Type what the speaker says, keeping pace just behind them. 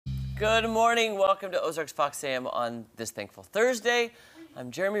Good morning. Welcome to Ozarks Fox AM on this Thankful Thursday.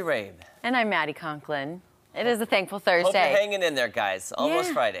 I'm Jeremy Rabe. And I'm Maddie Conklin. It is a Thankful Thursday. Hope you're hanging in there, guys. Almost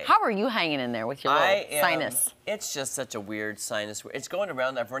Friday. How are you hanging in there with your little sinus? It's just such a weird sinus. It's going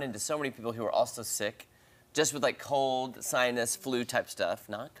around. I've run into so many people who are also sick, just with like cold, sinus, flu type stuff.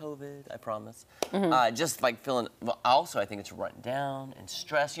 Not COVID, I promise. Just like feeling, well, also I think it's run down and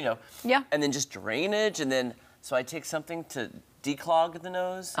stress, you know. Yeah. And then just drainage. And then, so I take something to declog the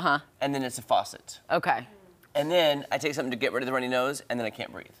nose. And then it's a faucet. Okay. And then I take something to get rid of the runny nose, and then I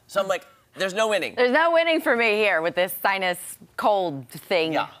can't breathe. So I'm like, there's no winning. There's no winning for me here with this sinus cold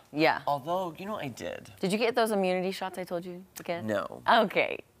thing. Yeah. Yeah. Although, you know, I did. Did you get those immunity shots I told you to get? No.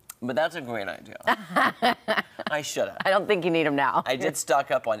 Okay. But that's a great idea. I should have. I don't think you need them now. I did stock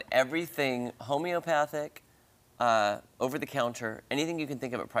up on everything homeopathic, over the counter, anything you can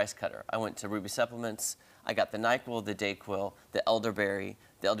think of at Price Cutter. I went to Ruby Supplements. I got the NyQuil, the DayQuil, the elderberry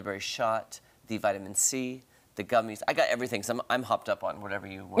shot, the vitamin C, the gummies. I got everything. So I'm hopped up on whatever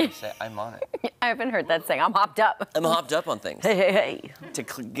you want to say. I'm on it. I haven't heard that saying. I'm hopped up. I'm hopped up on things. Hey. To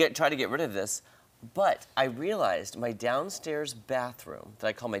try to get rid of this. But I realized my downstairs bathroom, that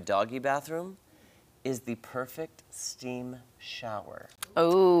I call my doggy bathroom, is the perfect steam shower.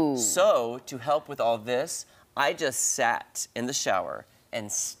 Oh. So to help with all this, I just sat in the shower and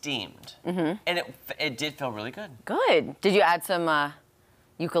steamed. And it did feel really good. Good. Did you add some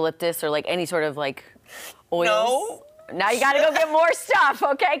eucalyptus or like any sort of like oils? No. Now you gotta go get more stuff,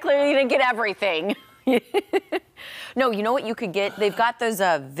 okay? Clearly you didn't get everything. No, you know what you could get? They've got those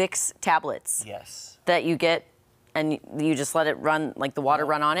Vicks tablets. Yes. That you get and you just let it run, like the water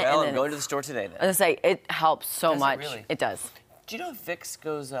run on it. Well, and then I'm going to the store today then. I was gonna say, it helps so Does it much. really? It does. Do you know if Vicks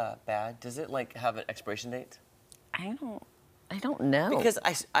goes bad? Does it like have an expiration date? I don't know. Because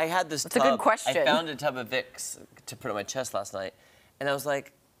I had this tub. That's a good question. I found a tub of Vicks to put on my chest last night, and I was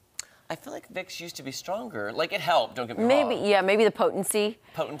like, I feel like Vicks used to be stronger. Like, it helped, don't get me wrong. Maybe the potency.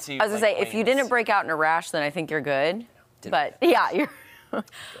 Potency. I was gonna say, if you didn't break out in a rash, then I think you're good. But yeah, you're.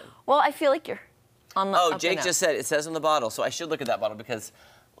 Well, I feel like you're on the. Oh, Jake just said it says on the bottle, so I should look at that bottle because,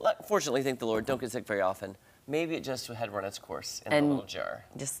 fortunately, thank the Lord, don't get sick very often. Maybe it just had run its course in a little jar.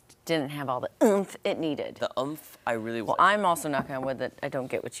 Just didn't have all the oomph it needed. The oomph, I really want. Well, I'm also knocking on wood that I don't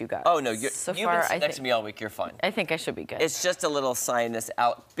get what you got. Oh no, you've been next to me all week. You're fine. I think I should be good. It's just a little sinus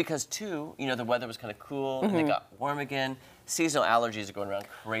out because too, you know, the weather was kind of cool and it got warm again. Seasonal allergies are going around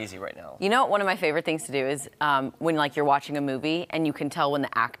crazy right now. You know, one of my favorite things to do is when like you're watching a movie and you can tell when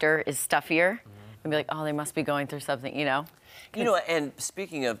the actor is stuffier and be like, oh, they must be going through something, you know? You know, and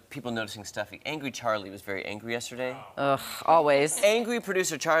speaking of people noticing stuffy, Angry Charlie was very angry yesterday. Ugh, always. Angry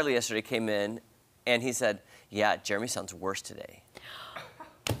producer Charlie yesterday came in and he said, yeah, Jeremy sounds worse today.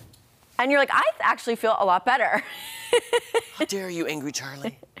 And you're like, I actually feel a lot better. How dare you, Angry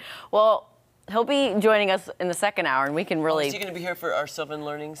Charlie? Well, he'll be joining us in the second hour, and we can really. Is he going to be here for our Sylvan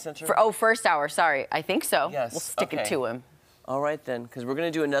Learning Center? First hour, sorry. I think so. Yes. We'll stick it to him. All right, then, because we're going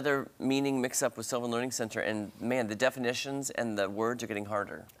to do another meaning mix-up with Sylvan Learning Center, and, man, the definitions and the words are getting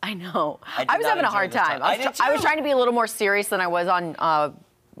harder. I know. I was having a hard time. I was trying to be a little more serious than I was on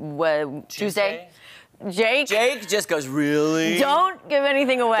Tuesday. Jake just goes, really? Don't give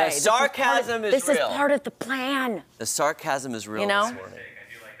anything away. The sarcasm is real. This is part of the plan. The sarcasm is real. You know? This morning. I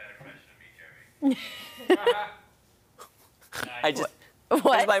do like that impression of me, Jeremy.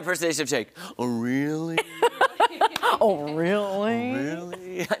 What? That's my impersonation of Jake. Oh, really? Oh, really? Oh,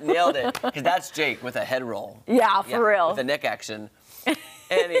 really? Nailed it. Because that's Jake with a head roll. Yeah, for real. With a neck action.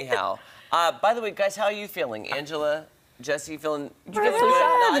 Anyhow. By the way, guys, how are you feeling? Angela, Jesse, feeling good?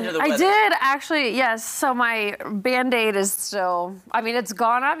 Not under the weather. I did, actually, yes. So my Band-Aid is still, I mean, it's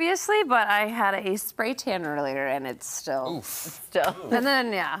gone, obviously, but I had a spray tan earlier, and it's still. Oof. And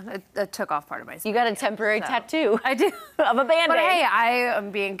then, yeah, it took off part of my skin. You got a temporary tattoo. I do. Of a Band-Aid. But hey, I am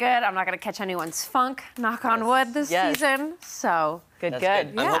being good. I'm not going to catch anyone's funk, knock on wood this season. So. Good.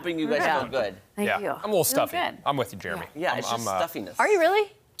 I'm hoping you guys feel good. Thank you. I'm a little stuffy. Good. I'm with you, Jeremy. Yeah, it's just stuffiness. Are you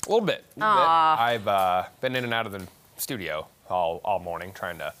really? A little bit. I've been in and out of the studio all morning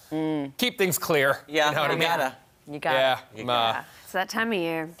trying to keep things clear. Yeah, you know what I mean? You got it. Yeah, It's that time of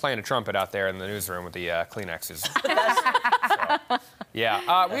year. playing a trumpet out there in the newsroom with the Kleenexes.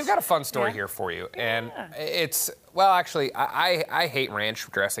 We've got a fun story here for you. And it's, well, actually, I hate ranch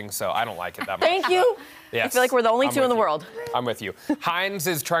dressing, so I don't like it that much. Thank you. Yes, I feel like we're the only two in the world. I'm with you. Heinz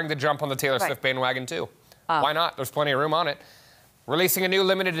is trying to jump on the Taylor Swift bandwagon, too. Why not? There's plenty of room on it. Releasing a new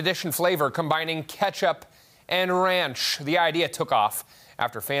limited edition flavor combining ketchup and ranch. The idea took off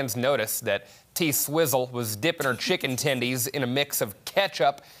after fans noticed that T. Swizzle was dipping her chicken tendies in a mix of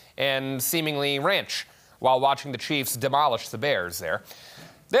ketchup and seemingly ranch while watching the Chiefs demolish the Bears there.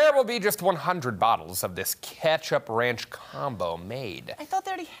 There will be just 100 bottles of this ketchup ranch combo made. I thought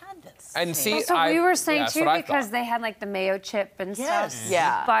they already had this. And see, That's what we were saying that's too, what I because thought. they had like the mayo chip and Yes. stuff.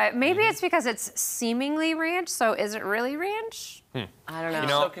 Yeah. But maybe it's because it's seemingly ranch, so is it really ranch? I don't know. I'm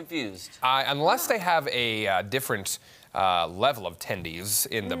know- so confused. Unless they have a different level of tendies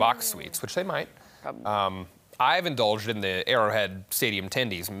in the box suites, which they might. I've indulged in the Arrowhead Stadium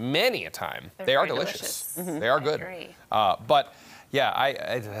tendies many a time. They are very delicious. delicious. They are good. agree. But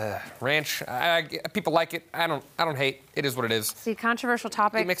yeah, ranch. People like it. I don't hate. It is what it is. See, controversial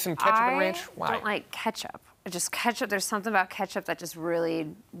topic. You mixing ketchup and ranch? Why? I don't like ketchup. Just ketchup. There's something about ketchup that just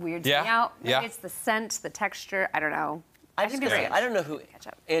really weirds Yeah, me out. Maybe yeah. it's the scent, the texture. I don't know. I just think gotta it's say, I don't know who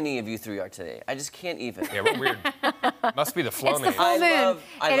ketchup. any of you three are today. I just can't even. Yeah, we're weird. Must be the flow It's the name. full I moon. love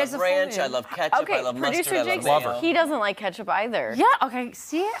It is a full ranch. I moon. love ketchup. Okay, I love producer mustard. Jake, I love Lover. mayo. he doesn't like ketchup either. Yeah. Okay.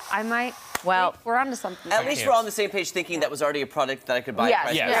 See, I might. Well- we're onto something. At least we're on the same page, thinking that was already a product that I could buy. Yes, at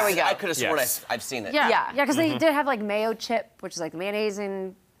price. yes. there we go. I could have sworn Yes. I've seen it. Yeah. Yeah. Yeah. Because they did have like mayo chip, which is like mayonnaise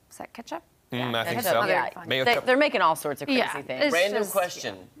and is that ketchup? I think ketchup. so. Very Yeah, fun. Mayo they, chip. they're making all sorts of crazy Yeah, things. it's Random just-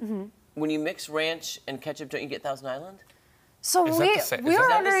 question. When you mix ranch and ketchup, don't you get Thousand Island? So Is that we the same- we is were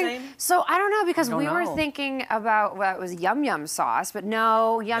that the wondering. same? So I don't know because don't we were know. thinking about it was yum yum sauce, but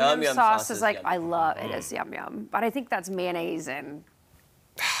no, yum Yum yum Yum sauce sauce is is like yum I yum. love it is yum yum, but I think that's mayonnaise and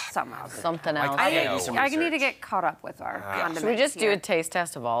something else. Something else. I Yeah. gotta do some I need to research. get caught up with our condiments. Should we just do here. a taste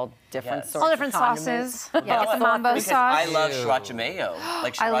test of all different Yes. sorts all different of condiments? sauces? Yeah, get the mambo Because sauce. I love sriracha mayo.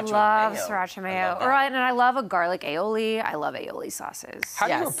 Like I sriracha love mayo. sriracha I mayo. love that. Or and I love a garlic aioli. I love aioli sauces. How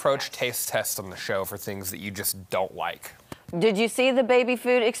do you Yes. approach taste tests on the show for things that you just don't like? Did you see the baby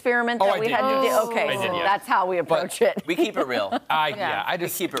food experiment Oh, that I we did, had to yes. do? Okay, I did, so yeah. that's how we approach it. We keep it real. Yeah, I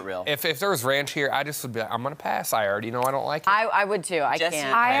just keep it real. If there was ranch here, I just would be like, I'm gonna pass. I already know I don't like it. I would too. I Jesse,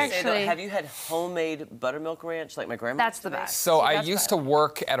 can't. I say though, actually- have you had homemade buttermilk ranch like my grandma? That's the best. So See, I that's used better. to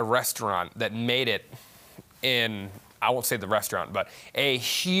work at a restaurant that made it in, I won't say the restaurant, but a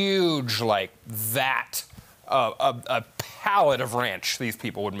huge like vat, a pallet of ranch these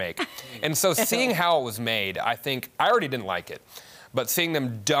people would make. And so seeing how it was made, I think, I already didn't like it, but seeing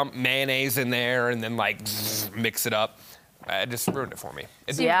them dump mayonnaise in there and then like mix it up, it just ruined it for me.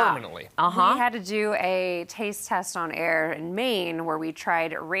 It's Yeah. permanently. We had to do a taste test on air in Maine where we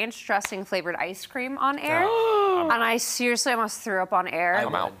tried ranch dressing flavored ice cream on air. And I seriously almost threw up on air.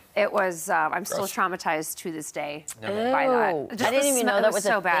 I'm out. It was, I'm still Gross. traumatized to this day by Ew. that. Just I didn't the even know smell- that it was a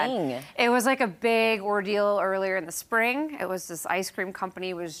so bad. thing. It was like a big ordeal earlier in the spring. It was this ice cream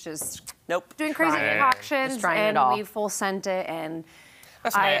company was just Nope. doing crazy Trying it. concoctions Just trying it and all. we full sent it and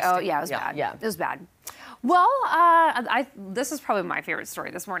That's yeah, nasty. it was Yeah. bad. Yeah. It was bad. Well, this is probably my favorite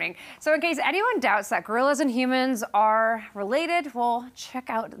story this morning. So in case anyone doubts that gorillas and humans are related, well, check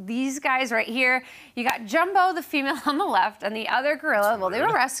out these guys right here. You got Jumbo, the female on the left, and the other gorilla, well, they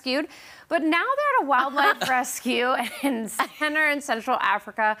were rescued, but now they're at a wildlife rescue in Center and Central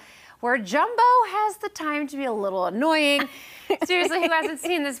Africa, where Jumbo has the time to be a little annoying. Seriously, who hasn't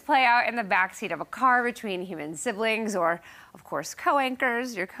seen this play out in the backseat of a car between human siblings or, of course,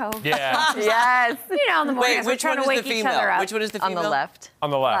 co-anchors, your Yeah. Yes. you know, in the morning Wait, as we're which trying one to is wake the each female? other up. Which one is the On female? the left.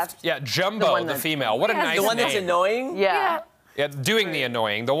 On the left. Left. Yeah, Jumbo, The one the that- female. What a Yeah, nice The one name. that's annoying? Yeah. Yeah, doing the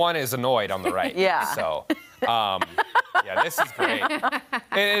annoying. The one is annoyed on the right. Yeah. So, yeah, this is great.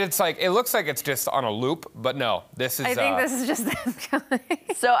 It's like, it looks like it's just on a loop, but no, this is. I think this is just them going.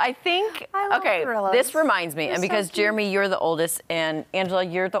 So I think, I love okay, gorillas. this reminds me, They're and so because cute. Jeremy, you're the oldest, and Angela,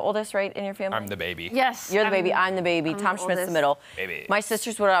 you're the oldest, right, in your family? I'm the baby. Yes. You're the baby, I'm the baby, I'm Tom the Schmidt's the oldest. middle. Baby. My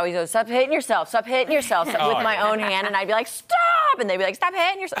sisters would always go, stop hitting yourself, with my yeah. own hand, and I'd be like, stop! And they'd be like, stop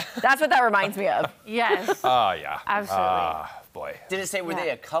hitting yourself. That's what that reminds me of. Yes. Oh, yeah. Absolutely. Ah, boy. Did it say were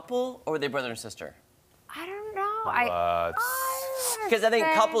they a couple or were they brother and sister? I don't know. Because I think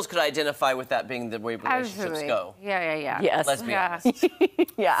couples could identify with that being the way relationships Absolutely. go. Yeah. Yes. Let's be Yeah. honest.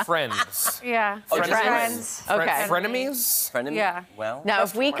 Yeah. Friends. Yeah. Oh, just friends. Okay. Frenemies? Frenemy? Yeah. Well, Now,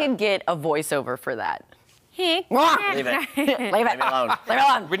 if we could get a voiceover for that. leave it. Leave it. Leave it alone. Leave it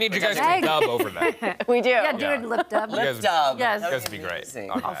alone. We need you guys to Meg. dub over that. We do. Yeah, do Yeah. it lip dub. You guys- Dub. Yes. That You guys would would be great.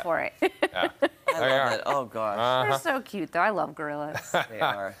 amazing. Okay. All for it. I There you love are. it. Oh gosh, They're so cute, though. I love gorillas. they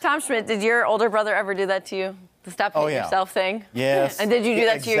are. Tom Schmidt, did your older brother ever do that to you? The stop hitting yeah. yourself thing? Yes. And did you do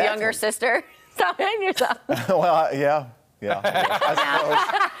Yeah, that to your younger exactly. sister? Stop hitting yourself. Well, yeah.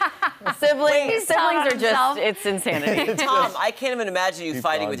 I Siblings telling are himself. just, it's insanity. Tom, I can't even imagine you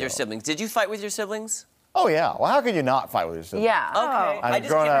fighting with your fragile. siblings. Did you fight with your siblings? oh, yeah. Well, how could you not fight with your sibling? Yeah. Okay. I I've just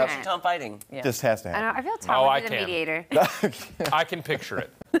grown can't up- picture Tom fighting. Yeah. Just has to I happen. know. I feel Tom Oh, would I be the can. mediator. I can picture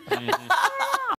it.